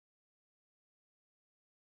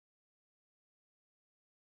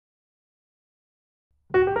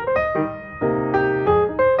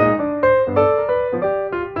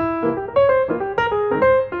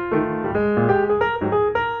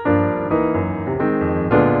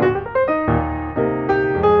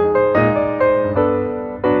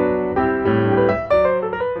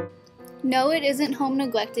No, it isn't home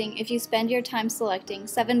neglecting if you spend your time selecting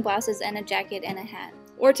 7 blouses and a jacket and a hat.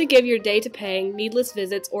 Or to give your day to paying needless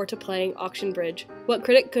visits or to playing auction bridge. What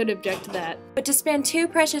critic could object to that? But to spend 2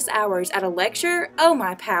 precious hours at a lecture? Oh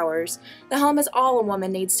my powers! The home is all a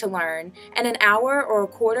woman needs to learn, and an hour or a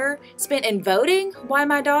quarter spent in voting? Why,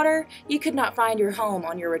 my daughter, you could not find your home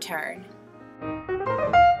on your return.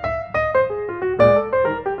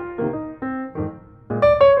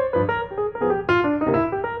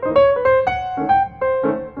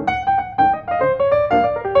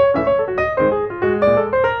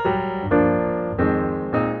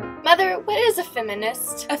 Mother, what is a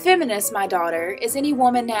feminist? A feminist, my daughter, is any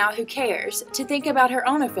woman now who cares to think about her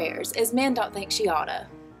own affairs, as men don't think she oughta.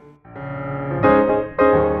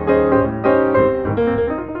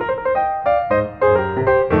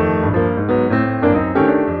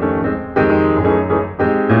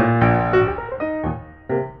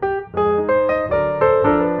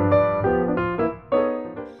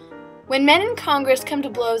 When men in Congress come to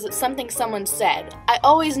blows at something someone said, I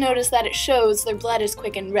always notice that it shows their blood is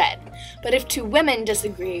quick and red. But if 2 women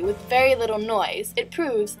disagree with very little noise, it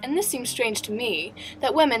proves, and this seems strange to me,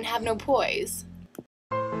 that women have no poise.